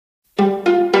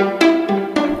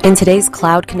In today's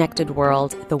cloud-connected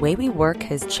world, the way we work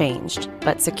has changed,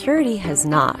 but security has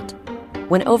not.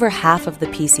 When over half of the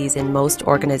PCs in most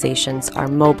organizations are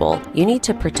mobile, you need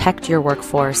to protect your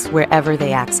workforce wherever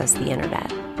they access the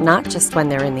internet, not just when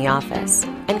they're in the office.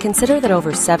 And consider that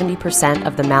over 70%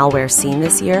 of the malware seen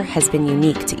this year has been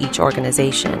unique to each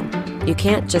organization. You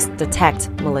can't just detect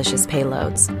malicious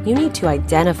payloads. You need to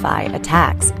identify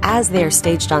attacks as they are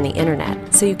staged on the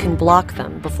internet so you can block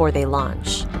them before they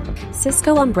launch.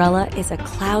 Cisco Umbrella is a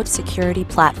cloud security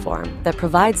platform that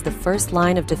provides the first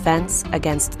line of defense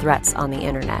against threats on the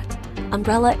internet.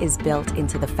 Umbrella is built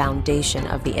into the foundation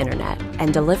of the internet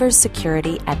and delivers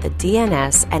security at the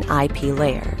DNS and IP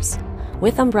layers.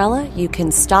 With Umbrella, you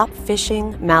can stop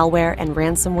phishing, malware, and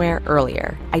ransomware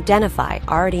earlier, identify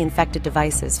already infected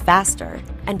devices faster,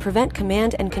 and prevent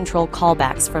command and control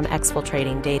callbacks from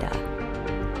exfiltrating data.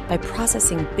 By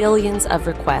processing billions of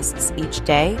requests each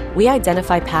day, we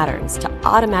identify patterns to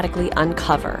automatically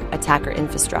uncover attacker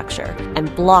infrastructure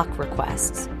and block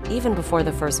requests, even before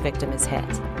the first victim is hit.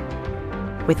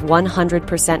 With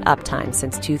 100% uptime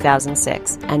since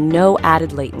 2006 and no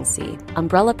added latency,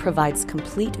 Umbrella provides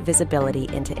complete visibility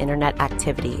into internet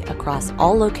activity across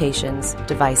all locations,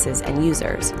 devices, and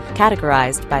users,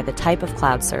 categorized by the type of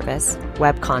cloud service,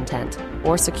 web content,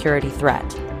 or security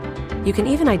threat. You can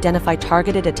even identify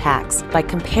targeted attacks by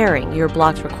comparing your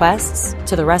blocked requests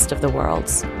to the rest of the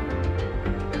world's.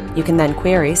 You can then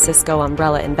query Cisco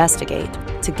Umbrella Investigate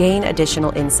to gain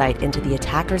additional insight into the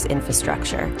attacker's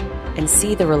infrastructure and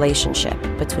see the relationship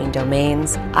between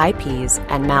domains, IPs,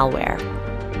 and malware.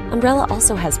 Umbrella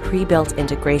also has pre-built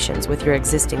integrations with your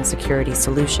existing security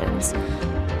solutions.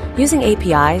 Using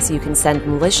APIs, you can send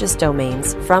malicious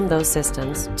domains from those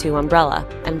systems to Umbrella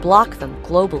and block them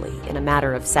globally in a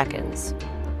matter of seconds.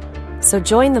 So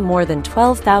join the more than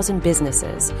 12,000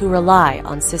 businesses who rely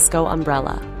on Cisco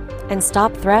Umbrella and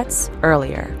stop threats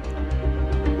earlier.